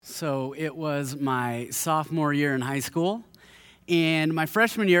So it was my sophomore year in high school, and my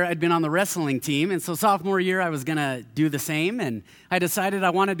freshman year I'd been on the wrestling team, and so sophomore year I was going to do the same, and I decided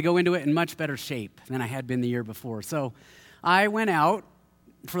I wanted to go into it in much better shape than I had been the year before. So I went out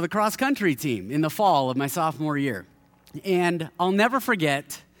for the cross-country team in the fall of my sophomore year, and I'll never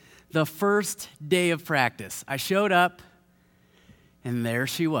forget the first day of practice. I showed up, and there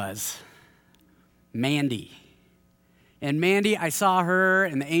she was, Mandy. And Mandy, I saw her,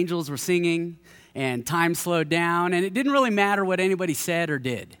 and the angels were singing, and time slowed down, and it didn't really matter what anybody said or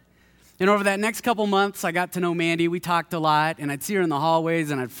did. And over that next couple months, I got to know Mandy. We talked a lot, and I'd see her in the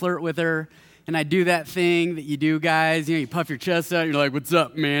hallways, and I'd flirt with her, and I'd do that thing that you do, guys. You know, you puff your chest out, and you're like, "What's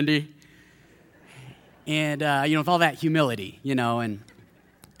up, Mandy?" And, with all that humility, and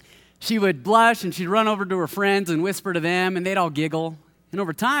she would blush, and she'd run over to her friends and whisper to them, and they'd all giggle. And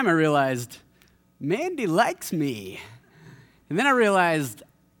over time, I realized, Mandy likes me. And then I realized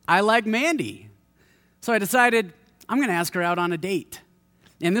I like Mandy. So I decided I'm going to ask her out on a date.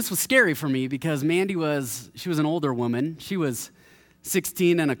 And this was scary for me because Mandy was an older woman. She was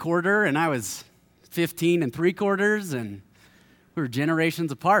 16 and a quarter, and I was 15 and 3/4, and we were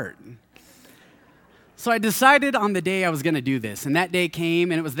generations apart. So I decided on the day I was going to do this, and that day came,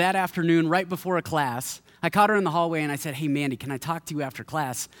 and it was that afternoon right before a class. I caught her in the hallway, and I said, "Hey, Mandy, can I talk to you after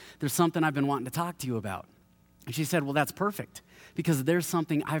class? There's something I've been wanting to talk to you about." And she said, "Well, that's perfect, because there's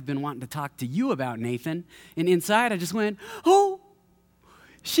something I've been wanting to talk to you about, Nathan." And inside, I just went, "Oh,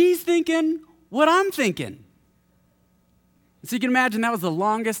 she's thinking what I'm thinking." So you can imagine that was the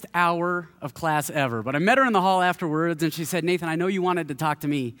longest hour of class ever. But I met her in the hall afterwards, and she said, "Nathan, I know you wanted to talk to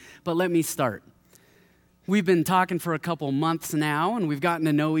me, but let me start. We've been talking for a couple months now, and we've gotten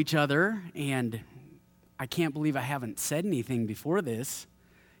to know each other, and I can't believe I haven't said anything before this."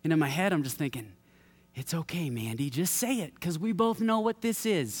 And in my head, I'm just thinking, "It's okay, Mandy, just say it, because we both know what this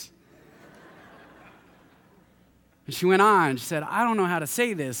is." And she went on, she said, "I don't know how to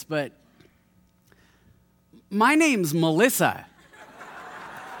say this, but my name's Melissa."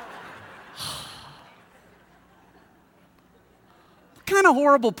 What kind of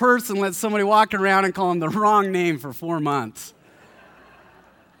horrible person lets somebody walk around and call them the wrong name for 4 months?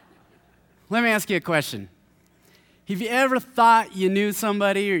 Let me ask you a question. Have you ever thought you knew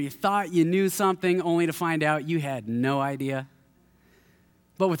somebody or you thought you knew something only to find out you had no idea?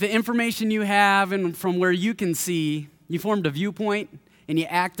 But with the information you have and from where you can see, you formed a viewpoint and you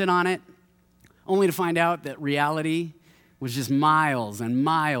acted on it only to find out that reality was just miles and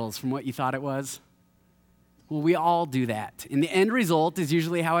miles from what you thought it was? Well, we all do that. And the end result is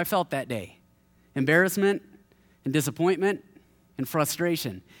usually how I felt that day. Embarrassment and disappointment and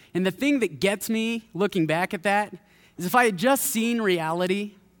frustration. And the thing that gets me looking back at that is if I had just seen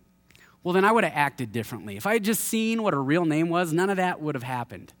reality, well, then I would have acted differently. If I had just seen what her real name was, none of that would have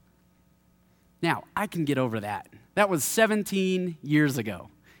happened. Now, I can get over that. That was 17 years ago.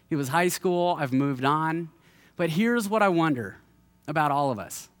 It was high school. I've moved on. But here's what I wonder about all of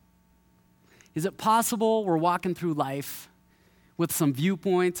us. Is it possible we're walking through life with some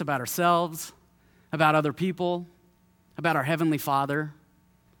viewpoints about ourselves, about other people, about our Heavenly Father,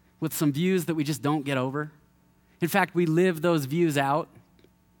 with some views that we just don't get over? In fact, we live those views out.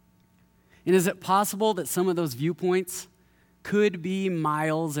 And is it possible that some of those viewpoints could be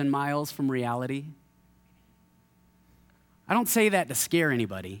miles and miles from reality? I don't say that to scare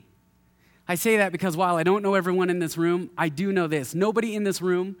anybody. I say that because while I don't know everyone in this room, I do know this. Nobody in this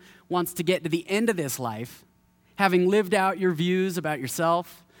room wants to get to the end of this life, having lived out your views about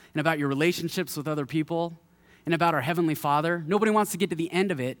yourself and about your relationships with other people and about our Heavenly Father. Nobody wants to get to the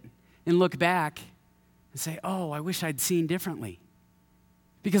end of it and look back and say, "Oh, I wish I'd seen differently."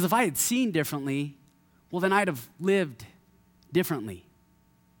 Because if I had seen differently, well, then I'd have lived differently.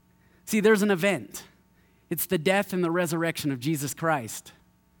 See, there's an event. It's the death and the resurrection of Jesus Christ.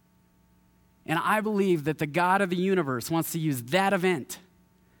 And I believe that the God of the universe wants to use that event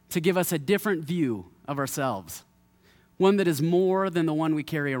to give us a different view of ourselves, one that is more than the one we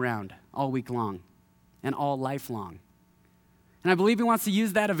carry around all week long and all life long. And I believe he wants to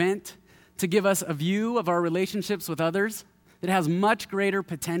use that event to give us a view of our relationships with others that has much greater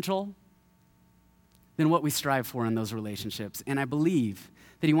potential than what we strive for in those relationships. And I believe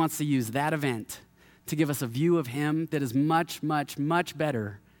that he wants to use that event to give us a view of him that is much, much, much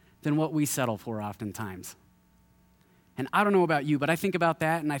better than what we settle for oftentimes. And I don't know about you, but I think about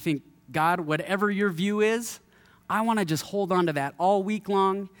that and I think, God, whatever your view is, I want to just hold on to that all week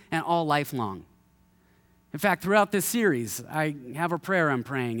long and all life long. In fact, throughout this series, I have a prayer I'm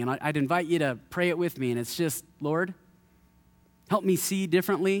praying, and I'd invite you to pray it with me, and it's just, Lord, help me see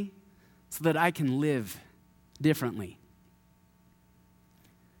differently so that I can live differently.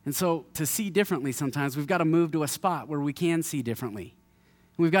 And so to see differently sometimes, we've got to move to a spot where we can see differently.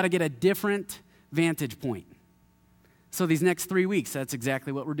 We've got to get a different vantage point. So these next 3 weeks, that's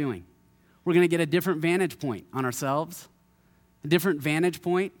exactly what we're doing. We're going to get a different vantage point on ourselves, a different vantage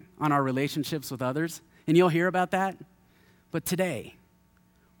point on our relationships with others, and you'll hear about that. But today,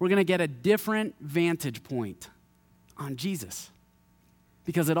 we're going to get a different vantage point on Jesus,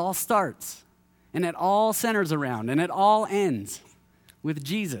 because it all starts and it all centers around and it all ends with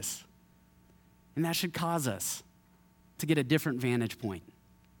Jesus. And that should cause us to get a different vantage point.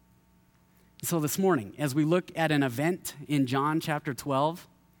 So this morning, as we look at an event in John chapter 12,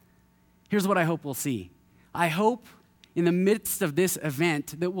 here's what I hope we'll see. I hope in the midst of this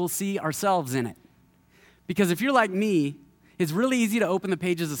event that we'll see ourselves in it. Because if you're like me, it's really easy to open the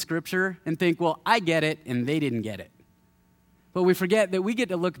pages of Scripture and think, well, I get it, and they didn't get it. But we forget that we get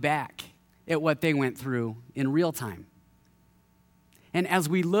to look back at what they went through in real time. And as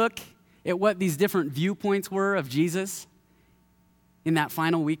we look at what these different viewpoints were of Jesus in that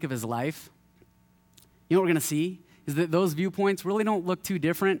final week of his life, you know what we're going to see is that those viewpoints really don't look too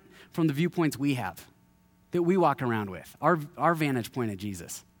different from the viewpoints we have, that we walk around with, our vantage point of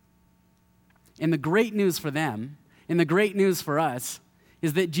Jesus. And the great news for them, and the great news for us,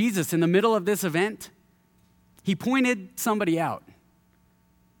 is that Jesus, in the middle of this event, he pointed somebody out.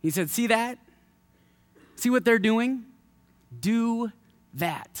 He said, see that? See what they're doing? Do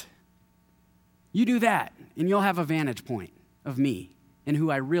that. You do that, and you'll have a vantage point of me and who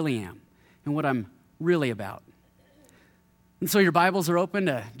I really am and what I'm really about. And so your Bibles are open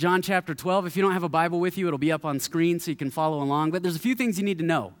to John chapter 12. If you don't have a Bible with you, it'll be up on screen so you can follow along. But there's a few things you need to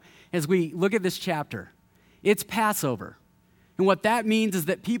know as we look at this chapter. It's Passover. And what that means is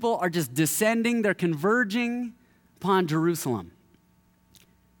that people are just descending, they're converging upon Jerusalem.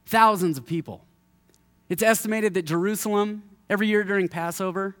 Thousands of people. It's estimated that Jerusalem, every year during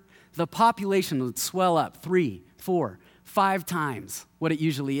Passover, the population would swell up 3, 4, 5 times what it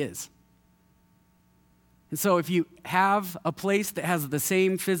usually is. And so if you have a place that has the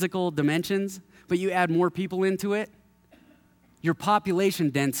same physical dimensions, but you add more people into it, your population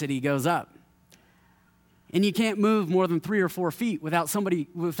density goes up. And you can't move more than 3 or 4 feet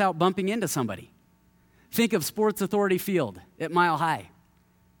without bumping into somebody. Think of Sports Authority Field at Mile High.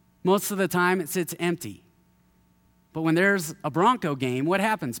 Most of the time it sits empty. But when there's a Bronco game, what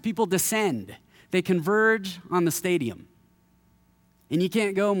happens? People descend. They converge on the stadium. And you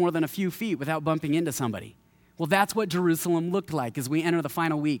can't go more than a few feet without bumping into somebody. Well, that's what Jerusalem looked like as we enter the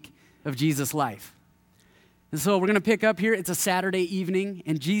final week of Jesus' life. And so we're going to pick up here. It's a Saturday evening,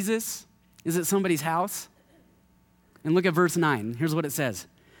 and Jesus is at somebody's house. And look at verse 9. Here's what it says.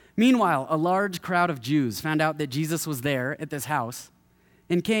 Meanwhile, a large crowd of Jews found out that Jesus was there at this house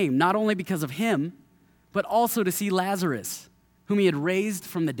and came, not only because of him, but also to see Lazarus, whom he had raised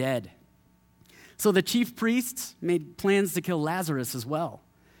from the dead. So the chief priests made plans to kill Lazarus as well,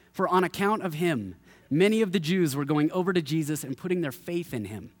 for on account of him, many of the Jews were going over to Jesus and putting their faith in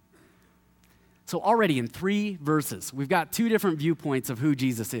him. So already in 3 verses, we've got 2 different viewpoints of who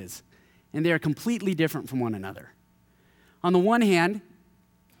Jesus is, and they are completely different from one another. On the one hand,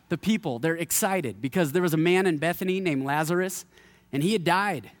 the people, they're excited because there was a man in Bethany named Lazarus, and he had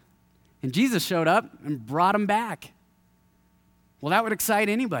died. And Jesus showed up and brought him back. Well, that would excite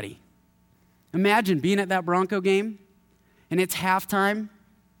anybody. Imagine being at that Bronco game, and it's halftime.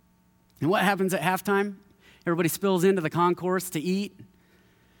 And what happens at halftime? Everybody spills into the concourse to eat.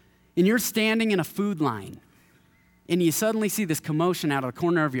 And you're standing in a food line, and you suddenly see this commotion out of the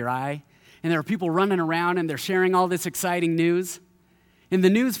corner of your eye, and there are people running around, and they're sharing all this exciting news. And the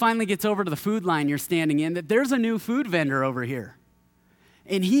news finally gets over to the food line you're standing in that there's a new food vendor over here.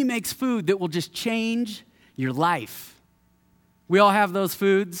 And he makes food that will just change your life. We all have those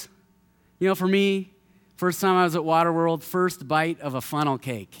foods. You know, for me, first time I was at Waterworld, first bite of a funnel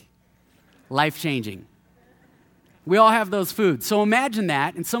cake. Life-changing. We all have those foods. So imagine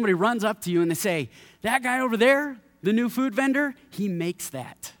that, and somebody runs up to you and they say, that guy over there, the new food vendor, he makes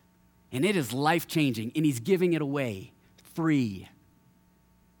that. And it is life-changing, and he's giving it away free.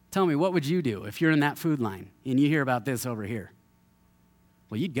 Tell me, what would you do if you're in that food line and you hear about this over here?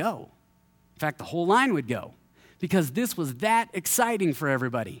 Well, you'd go. In fact, the whole line would go because this was that exciting for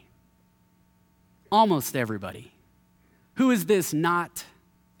everybody. Almost everybody. Who is this not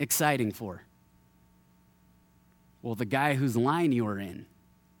exciting for? Well, the guy whose line you were in,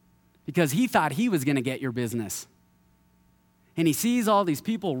 because he thought he was going to get your business. And he sees all these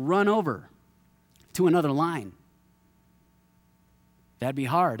people run over to another line. That'd be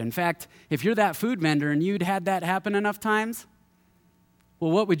hard. In fact, if you're that food vendor and you'd had that happen enough times, well,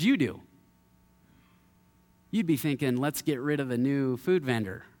 what would you do? You'd be thinking, let's get rid of the new food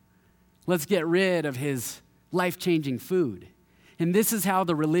vendor, Let's get rid of his life-changing food. And this is how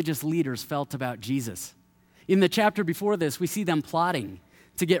the religious leaders felt about Jesus. In the chapter before this, we see them plotting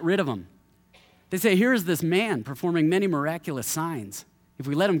to get rid of him. They say, here's this man performing many miraculous signs. If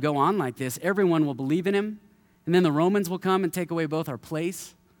we let him go on like this, everyone will believe in him, and then the Romans will come and take away both our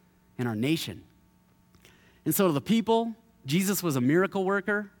place and our nation. And so to the people, Jesus was a miracle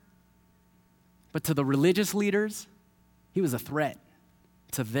worker, but to the religious leaders, he was a threat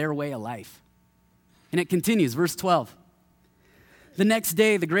to their way of life. And it continues, verse 12. The next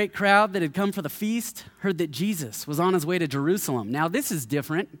day, the great crowd that had come for the feast heard that Jesus was on his way to Jerusalem. Now, this is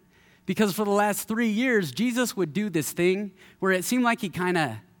different because for the last 3 years, Jesus would do this thing where it seemed like he kind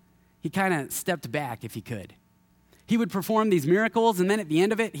of stepped back if he could. He would perform these miracles, and then at the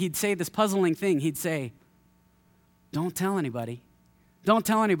end of it, he'd say this puzzling thing. He'd say, don't tell anybody. Don't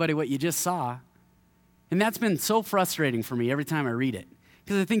tell anybody what you just saw. And that's been so frustrating for me every time I read it.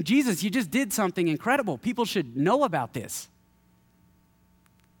 Because I think, Jesus, you just did something incredible. People should know about this.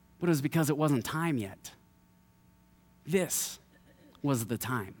 But it was because it wasn't time yet. This was the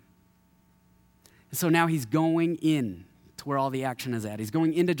time. And so now he's going in to where all the action is at. He's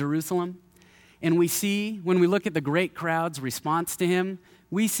going into Jerusalem. And we see, when we look at the great crowd's response to him,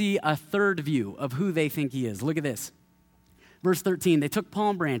 we see a third view of who they think he is. Look at this. Verse 13, they took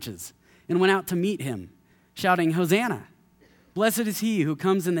palm branches and went out to meet him, shouting, Hosanna! Blessed is he who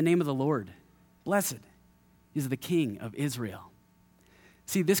comes in the name of the Lord. Blessed is the King of Israel.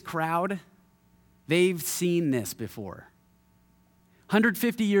 See, this crowd, they've seen this before.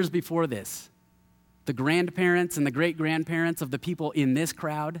 150 years before this, the grandparents and the great-grandparents of the people in this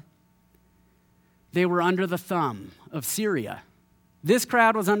crowd, they were under the thumb of Syria. This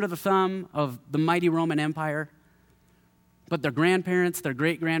crowd was under the thumb of the mighty Roman Empire, but their grandparents, their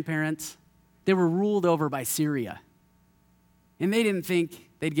great-grandparents, they were ruled over by Syria. And they didn't think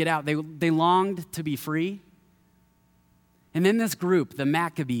they'd get out. They longed to be free. And then this group, the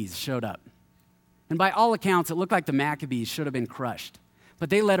Maccabees, showed up. And by all accounts, it looked like the Maccabees should have been crushed. But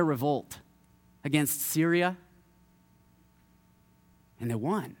they led a revolt against Syria, and they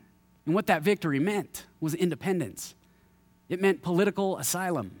won. And what that victory meant was independence. It meant political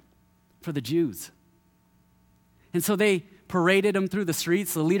asylum for the Jews. And so they paraded him through the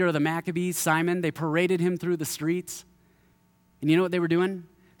streets. The leader of the Maccabees, Simon, they paraded him through the streets. And you know what they were doing?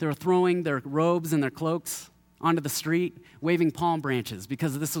 They were throwing their robes and their cloaks onto the street, waving palm branches,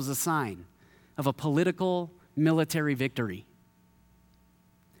 because this was a sign of a political, military victory.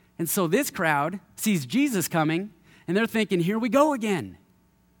 And so this crowd sees Jesus coming, and they're thinking, here we go again.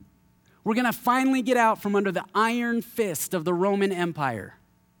 We're going to finally get out from under the iron fist of the Roman Empire.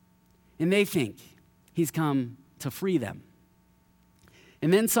 And they think he's come to free them.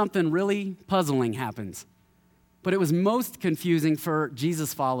 And then something really puzzling happens. But it was most confusing for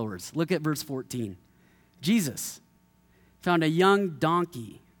Jesus' followers. Look at verse 14. Jesus found a young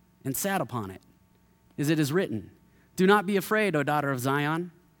donkey and sat upon it, as it is written, do not be afraid, O daughter of Zion.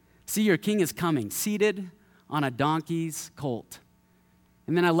 See, your king is coming, seated on a donkey's colt.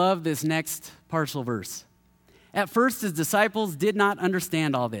 And then I love this next partial verse. At first, his disciples did not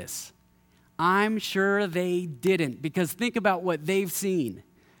understand all this. I'm sure they didn't, because think about what they've seen.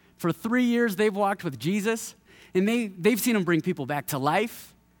 For 3 years, they've walked with Jesus, and they've seen him bring people back to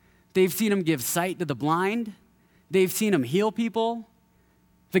life. They've seen him give sight to the blind. They've seen him heal people.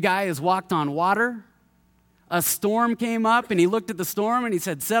 The guy has walked on water. A storm came up, and he looked at the storm, and he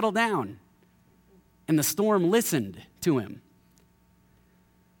said, settle down. And the storm listened to him.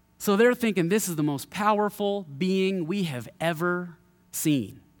 So they're thinking, this is the most powerful being we have ever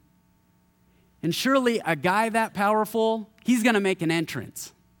seen. And surely a guy that powerful, he's going to make an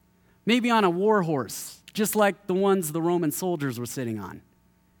entrance. Maybe on a war horse, just like the ones the Roman soldiers were sitting on.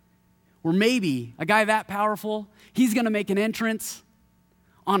 Or maybe a guy that powerful, he's going to make an entrance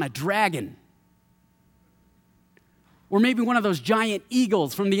on a dragon. Or maybe one of those giant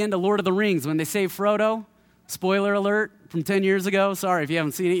eagles from the end of Lord of the Rings when they save Frodo. Spoiler alert from 10 years ago. Sorry if you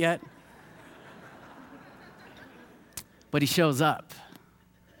haven't seen it yet. But he shows up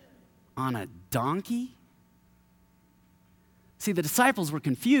on a donkey? See, the disciples were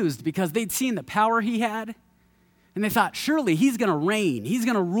confused because they'd seen the power he had, and they thought, surely he's going to reign. He's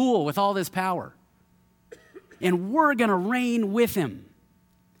going to rule with all this power. And we're going to reign with him.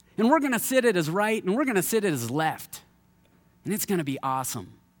 And we're going to sit at his right, and we're going to sit at his left. And it's going to be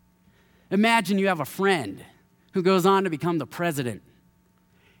awesome. Imagine you have a friend who goes on to become the president.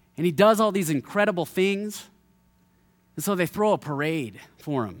 And he does all these incredible things. And so they throw a parade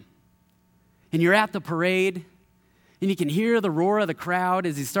for him. And you're at the parade, and you can hear the roar of the crowd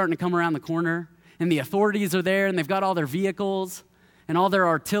as he's starting to come around the corner. And the authorities are there, and they've got all their vehicles. and all their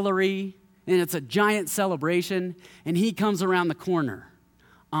artillery, and it's a giant celebration, and he comes around the corner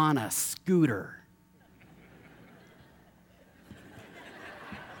on a scooter.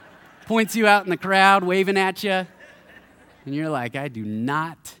 Points you out in the crowd, waving at you, and you're like, I do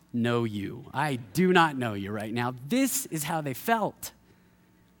not know you. I do not know you right now. This is how they felt.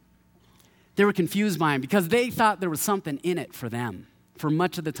 They were confused by him because they thought there was something in it for them for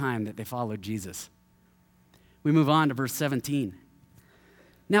much of the time that they followed Jesus. We move on to verse 17.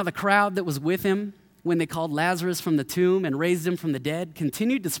 Now the crowd that was with him when they called Lazarus from the tomb and raised him from the dead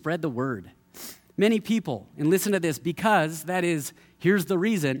continued to spread the word. Many people, and listen to this, because, that is, here's the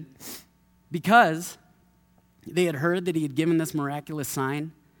reason, because they had heard that he had given this miraculous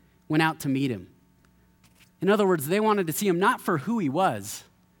sign, went out to meet him. In other words, they wanted to see him not for who he was,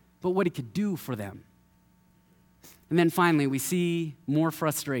 but what he could do for them. And then finally, we see more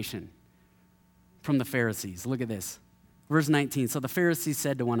frustration from the Pharisees. Look at this. Verse 19, so the Pharisees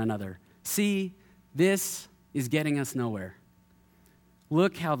said to one another, see, this is getting us nowhere.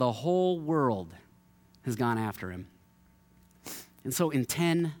 Look how the whole world has gone after him. And so in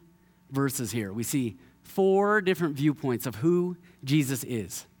 10 verses here, we see 4 different viewpoints of who Jesus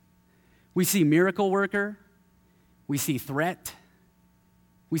is. We see miracle worker, we see threat,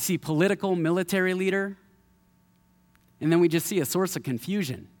 we see political military leader, and then we just see a source of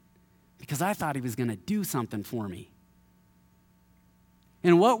confusion because I thought he was going to do something for me.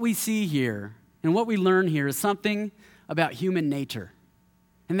 And what we see here and what we learn here is something about human nature.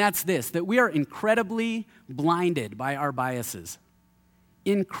 And that's this, that we are incredibly blinded by our biases.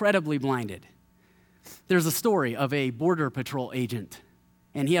 Incredibly blinded. There's a story of a Border Patrol agent,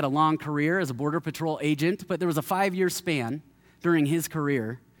 and he had a long career as a Border Patrol agent, but there was a 5-year span during his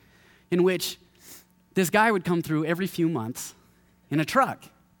career in which this guy would come through every few months in a truck.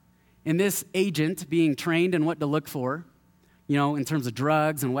 And this agent, being trained in what to look for, in terms of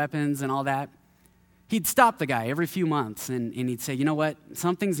drugs and weapons and all that, he'd stop the guy every few months and he'd say, you know what,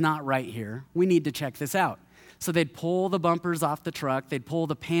 something's not right here. We need to check this out. So they'd pull the bumpers off the truck. They'd pull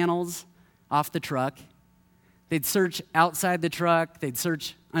the panels off the truck. They'd search outside the truck. They'd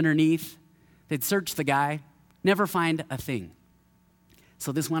search underneath. They'd search the guy. Never find a thing.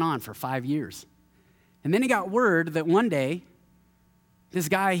 So this went on for 5 years. And then he got word that one day, this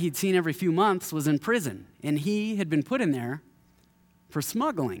guy he'd seen every few months was in prison. And he had been put in there for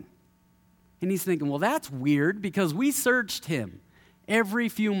smuggling. And he's thinking, well, that's weird because we searched him every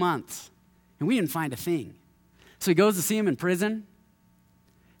few months and we didn't find a thing. So he goes to see him in prison.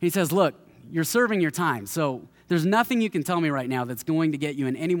 He says, look, you're serving your time, so there's nothing you can tell me right now that's going to get you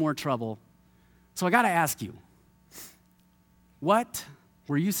in any more trouble. So I got to ask you, what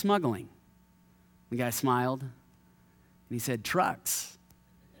were you smuggling? The guy smiled and he said, trucks.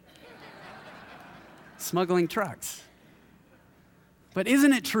 Smuggling trucks. But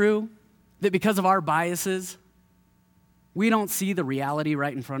isn't it true that because of our biases, we don't see the reality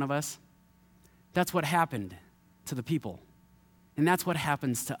right in front of us? That's what happened to the people. And that's what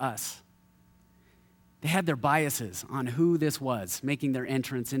happens to us. They had their biases on who this was making their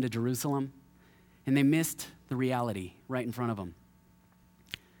entrance into Jerusalem, and they missed the reality right in front of them.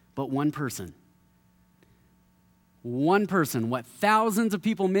 But one person, what thousands of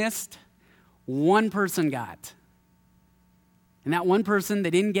people missed, one person got. And that one person, they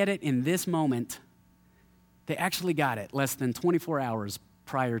didn't get it in this moment. They actually got it less than 24 hours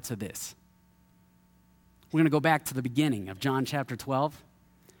prior to this. We're going to go back to the beginning of John chapter 12.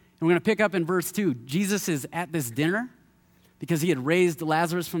 And we're going to pick up in verse 2. Jesus is at this dinner because he had raised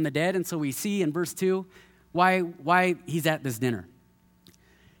Lazarus from the dead. And so we see in verse 2 why he's at this dinner.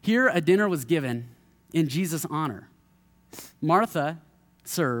 Here a dinner was given in Jesus' honor. Martha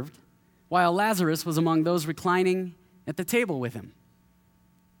served, while Lazarus was among those reclining at the table with him.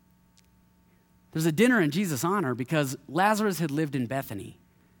 There's a dinner in Jesus' honor because Lazarus had lived in Bethany.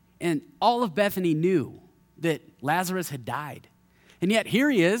 And all of Bethany knew that Lazarus had died. And yet here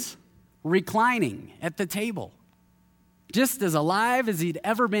he is, reclining at the table, just as alive as he'd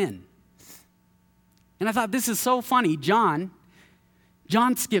ever been. And I thought, this is so funny. John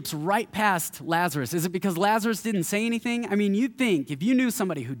skips right past Lazarus. Is it because Lazarus didn't say anything? I mean, you'd think if you knew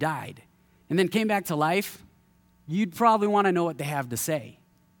somebody who died and then came back to life, you'd probably want to know what they have to say.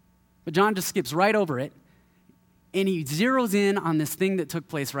 But John just skips right over it, and he zeroes in on this thing that took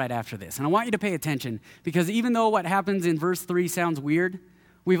place right after this. And I want you to pay attention, because even though what happens in verse 3 sounds weird,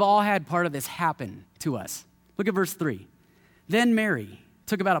 we've all had part of this happen to us. Look at verse 3. Then Mary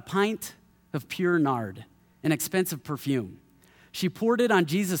took about a pint of pure nard, an expensive perfume. She poured it on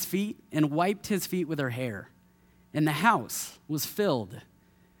Jesus' feet and wiped his feet with her hair. And the house was filled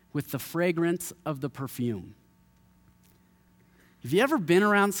with the fragrance of the perfume. Have you ever been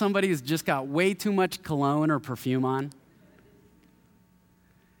around somebody who's just got way too much cologne or perfume on?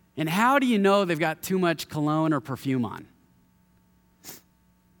 And how do you know they've got too much cologne or perfume on?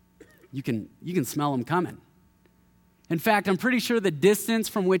 You can smell them coming. In fact, I'm pretty sure the distance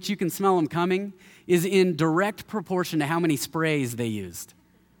from which you can smell them coming is in direct proportion to how many sprays they used.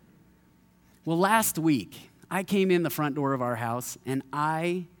 Well, last week, I came in the front door of our house, and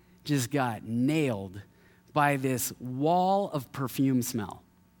I just got nailed by this wall of perfume smell.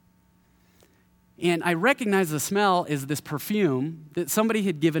 And I recognize the smell is this perfume that somebody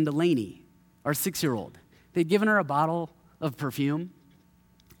had given to Lainey, our 6-year-old. They'd given her a bottle of perfume.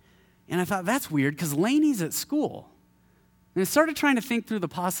 And I thought, that's weird, because Lainey's at school. And I started trying to think through the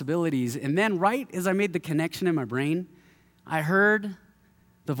possibilities, and then right as I made the connection in my brain, I heard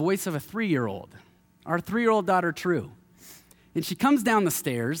the voice of a 3-year-old, our 3-year-old daughter, True. And she comes down the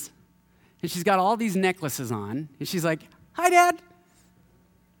stairs, and she's got all these necklaces on, and she's like, "Hi, Dad." I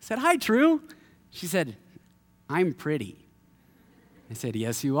said, "Hi, True." She said, "I'm pretty." I said,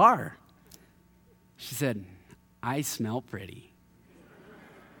 "Yes, you are." She said, "I smell pretty."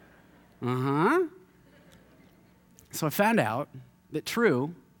 So I found out that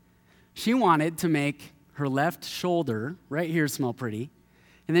True, she wanted to make her left shoulder right here smell pretty,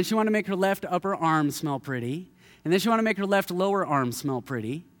 and then she wanted to make her left upper arm smell pretty, and then she wanted to make her left lower arm smell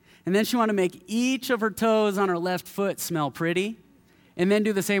pretty, and then she wanted to make each of her toes on her left foot smell pretty, and then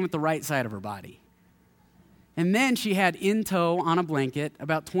do the same with the right side of her body. And then she had in tow on a blanket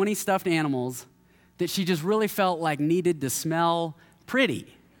about 20 stuffed animals that she just really felt like needed to smell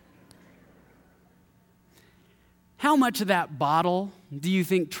pretty. How much of that bottle do you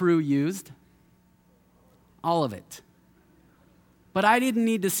think True used? All of it. But I didn't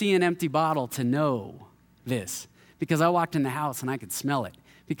need to see an empty bottle to know this, because I walked in the house and I could smell it,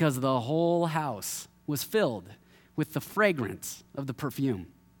 because the whole house was filled with the fragrance of the perfume.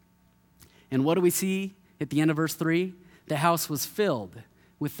 And what do we see at the end of verse 3? The house was filled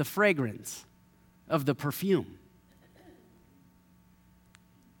with the fragrance of the perfume.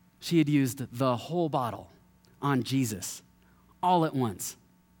 She had used the whole bottle on Jesus all at once.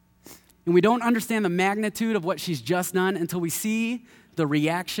 And we don't understand the magnitude of what she's just done until we see the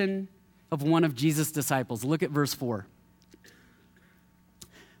reaction of one of Jesus' disciples. Look at verse 4.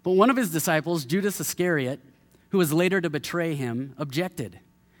 But one of his disciples, Judas Iscariot, who was later to betray him, objected.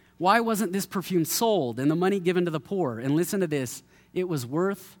 "Why wasn't this perfume sold and the money given to the poor?" And listen to this, it was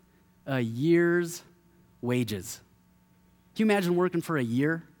worth a year's wages. Can you imagine working for a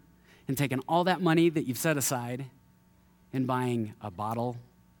year and taking all that money that you've set aside and buying a bottle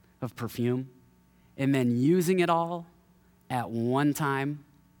of perfume and then using it all at one time?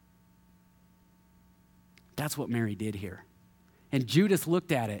 That's what Mary did here. And Judas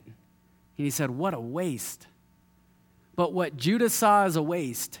looked at it and he said, "What a waste." But what Judas saw as a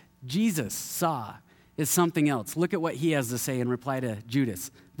waste, Jesus saw as something else. Look at what he has to say in reply to Judas.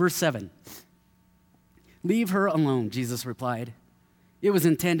 Verse 7. "Leave her alone," Jesus replied. "It was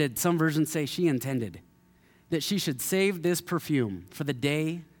intended," some versions say she intended, "that she should save this perfume for the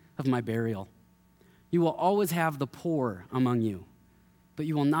day of my burial. You will always have the poor among you, but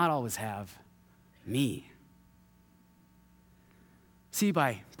you will not always have me." See,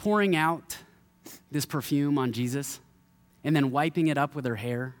 by pouring out this perfume on Jesus and then wiping it up with her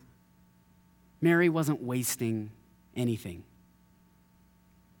hair, Mary wasn't wasting anything.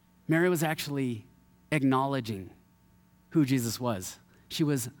 Mary was actually acknowledging who Jesus was. She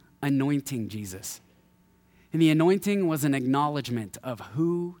was anointing Jesus. And the anointing was an acknowledgement of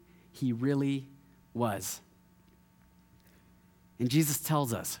who he really was. And Jesus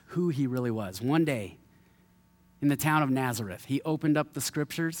tells us who he really was. One day, in the town of Nazareth, he opened up the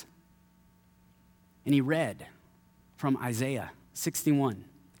scriptures and he read from Isaiah 61.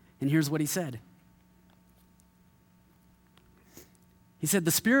 And here's what he said. He said,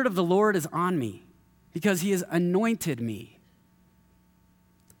 "The Spirit of the Lord is on me because he has anointed me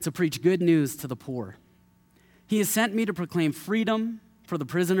to preach good news to the poor. He has sent me to proclaim freedom for the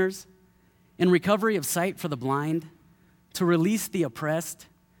prisoners and recovery of sight for the blind, to release the oppressed,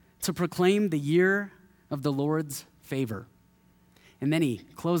 to proclaim the year of the Lord's favor." And then he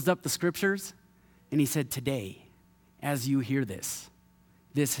closed up the scriptures and he said, "Today, as you hear this,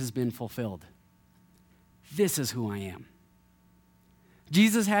 this has been fulfilled. This is who I am."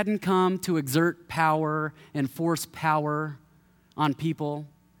 Jesus hadn't come to exert power and force power on people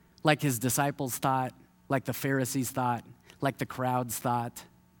like his disciples thought, like the Pharisees thought, like the crowds thought.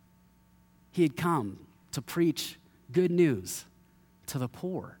 He had come to preach good news to the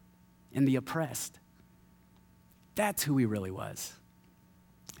poor and the oppressed. That's who he really was.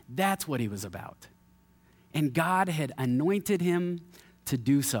 That's what he was about. and God had anointed him to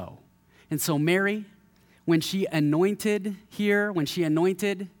do so. And so Mary, when she anointed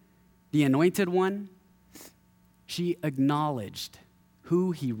the anointed one, she acknowledged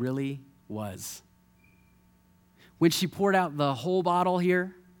who he really was. When she poured out the whole bottle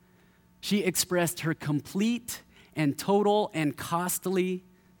here, she expressed her complete and total and costly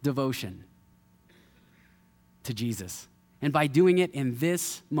devotion to Jesus. And by doing it in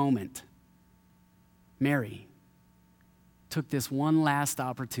this moment, Mary took this one last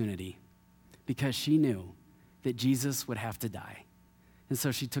opportunity because she knew that Jesus would have to die. And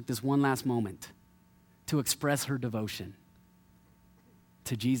so she took this one last moment to express her devotion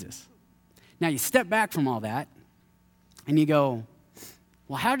to Jesus. Now you step back from all that and you go,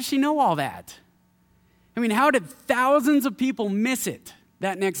 well, how did she know all that? I mean, how did thousands of people miss it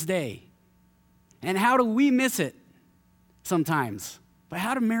that next day? And how do we miss it sometimes? But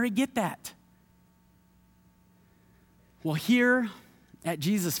how did Mary get that? Well, here at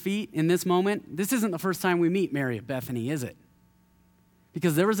Jesus' feet in this moment, this isn't the first time we meet Mary at Bethany, is it?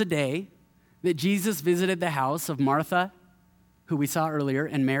 Because there was a day that Jesus visited the house of Martha, who we saw earlier,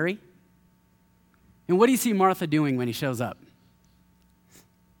 and Mary. And what do you see Martha doing when he shows up?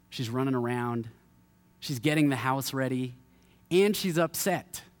 She's running around, she's getting the house ready, and she's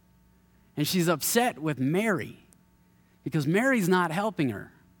upset. And she's upset with Mary because Mary's not helping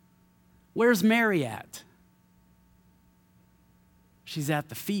her. Where's Mary at? She's at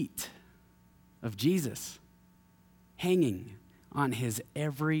the feet of Jesus, hanging on his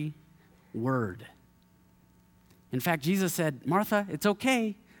every word. In fact, Jesus said, Martha, it's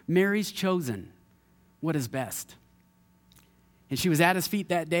okay. Mary's chosen what is best. And she was at his feet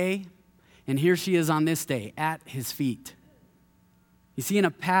that day, and here she is on this day, at his feet. You seeing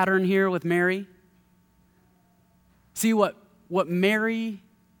a pattern here with Mary? See what Mary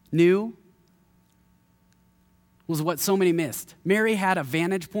knew was what so many missed. Mary had a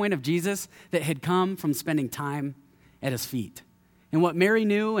vantage point of Jesus that had come from spending time at his feet. And what Mary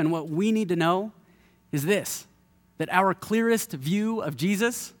knew and what we need to know is this, that our clearest view of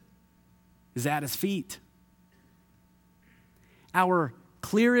Jesus is at his feet. Our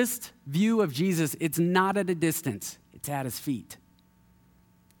clearest view of Jesus, it's not at a distance, it's at his feet.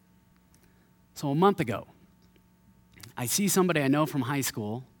 So a month ago, I see somebody I know from high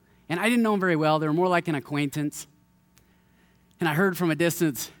school, and I didn't know him very well. They were more like an acquaintance. And I heard from a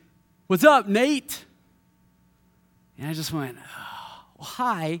distance, "What's up, Nate?" And I just went, "Oh, well,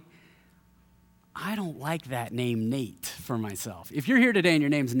 hi. I don't like that name Nate for myself. If you're here today and your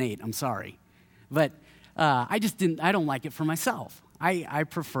name's Nate, I'm sorry. But I don't like it for myself. I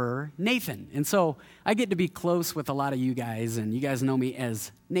prefer Nathan. And so I get to be close with a lot of you guys, and you guys know me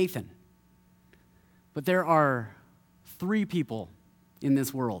as Nathan. But there are 3 people in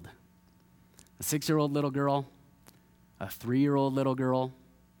this world: a 6-year-old little girl, a 3-year-old little girl,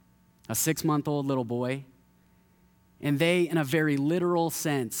 a 6-month-old little boy, and they, in a very literal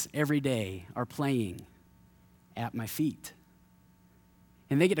sense, every day are playing at my feet.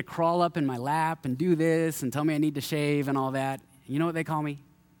 And they get to crawl up in my lap and do this and tell me I need to shave and all that. You know what they call me?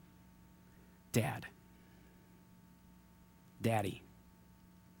 Dad. Daddy.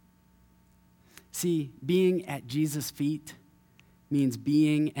 See, being at Jesus' feet means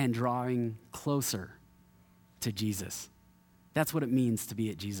being and drawing closer to Jesus. That's what it means to be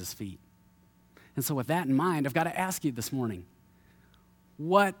at Jesus' feet. And so with that in mind, I've got to ask you this morning,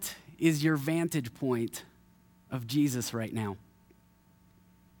 what is your vantage point of Jesus right now?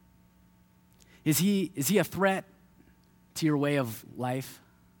 Is he a threat to your way of life?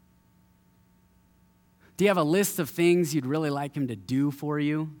 Do you have a list of things you'd really like him to do for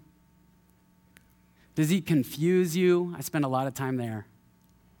you? Does he confuse you? I spend a lot of time there.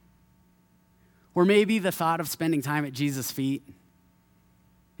 Or maybe the thought of spending time at Jesus' feet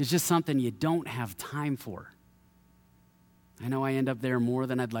is just something you don't have time for. I know I end up there more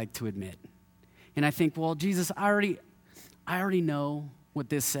than I'd like to admit. And I think, well, Jesus, I already know what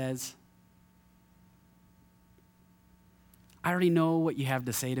this says. I already know what you have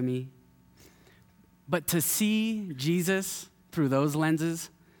to say to me. But to see Jesus through those lenses,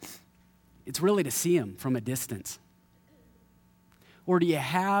 it's really to see him from a distance. Or do you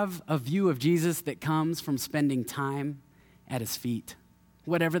have a view of Jesus that comes from spending time at his feet?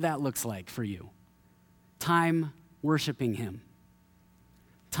 Whatever that looks like for you. Time worshiping him.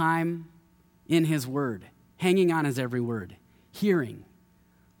 Time in his word, hanging on his every word, hearing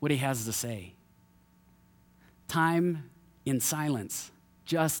what he has to say. Time in silence,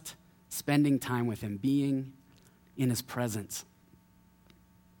 just spending time with him, being in his presence.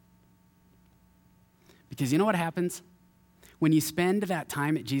 Because you know what happens? When you spend that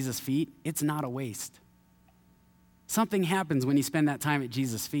time at Jesus' feet, it's not a waste. Something happens when you spend that time at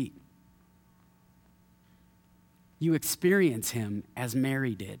Jesus' feet. You experience him as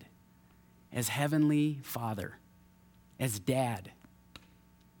Mary did, as Heavenly Father, as Dad.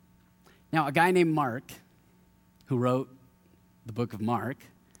 Now, a guy named Mark, who wrote the book of Mark,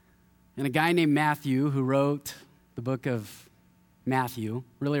 and a guy named Matthew, who wrote the book of Matthew,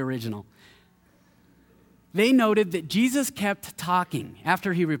 really original, they noted that Jesus kept talking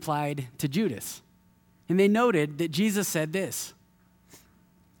after he replied to Judas. And they noted that Jesus said this: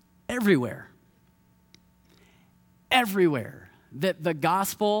 everywhere that the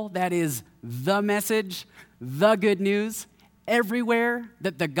gospel, that is the message, the good news, everywhere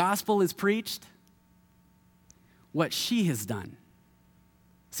that the gospel is preached, what she has done.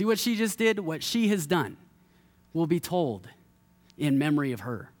 See what she just did? What she has done will be told in memory of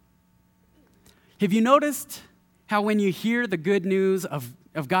her. Have you noticed how when you hear the good news of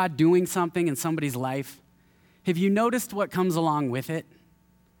God doing something in somebody's life, have you noticed what comes along with it?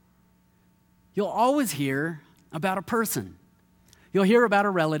 You'll always hear about a person. You'll hear about a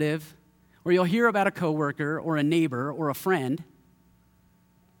relative, or you'll hear about a coworker or a neighbor or a friend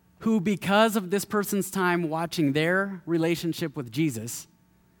who, because of this person's time watching their relationship with Jesus,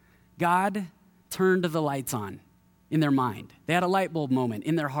 God turned the lights on in their mind. They had a light bulb moment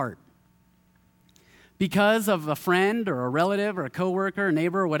in their heart. Because of a friend or a relative or a coworker, a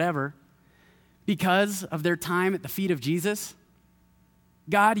neighbor or whatever, because of their time at the feet of Jesus,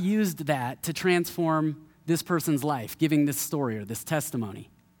 God used that to transform this person's life, giving this story or this testimony.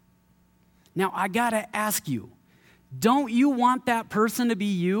 Now, I gotta ask you, don't you want that person to be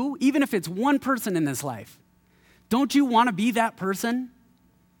you? Even if it's one person in this life, don't you want to be that person?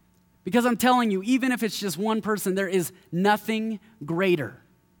 Because I'm telling you, even if it's just one person, there is nothing greater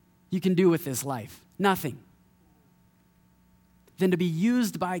you can do with this life. Nothing. Than to be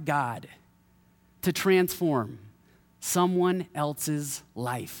used by God to transform someone else's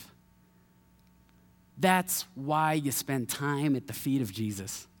life. That's why you spend time at the feet of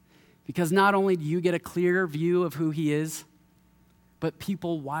Jesus. Because not only do you get a clear view of who he is, but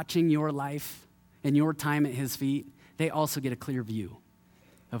people watching your life and your time at his feet, they also get a clear view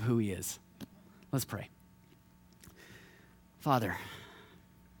of who he is. Let's pray. Father,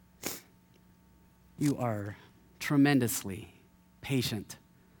 you are tremendously patient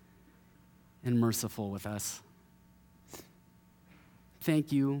and merciful with us.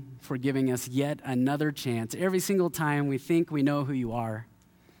 Thank you for giving us yet another chance. Every single time we think we know who you are,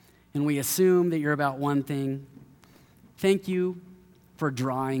 and we assume that you're about one thing, thank you for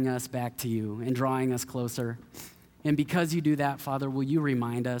drawing us back to you and drawing us closer. And because you do that, Father, will you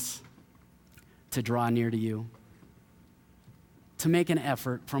remind us to draw near to you, to make an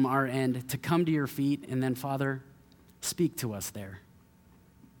effort from our end to come to your feet, and then, Father, speak to us there.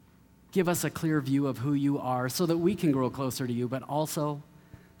 Give us a clear view of who you are so that we can grow closer to you, but also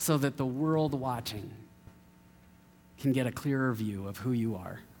so that the world watching can get a clearer view of who you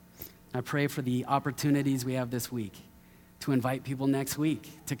are. I pray for the opportunities we have this week to invite people next week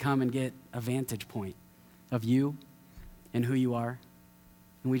to come and get a vantage point of you and who you are.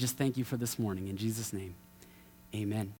 And we just thank you for this morning. In Jesus' name, amen.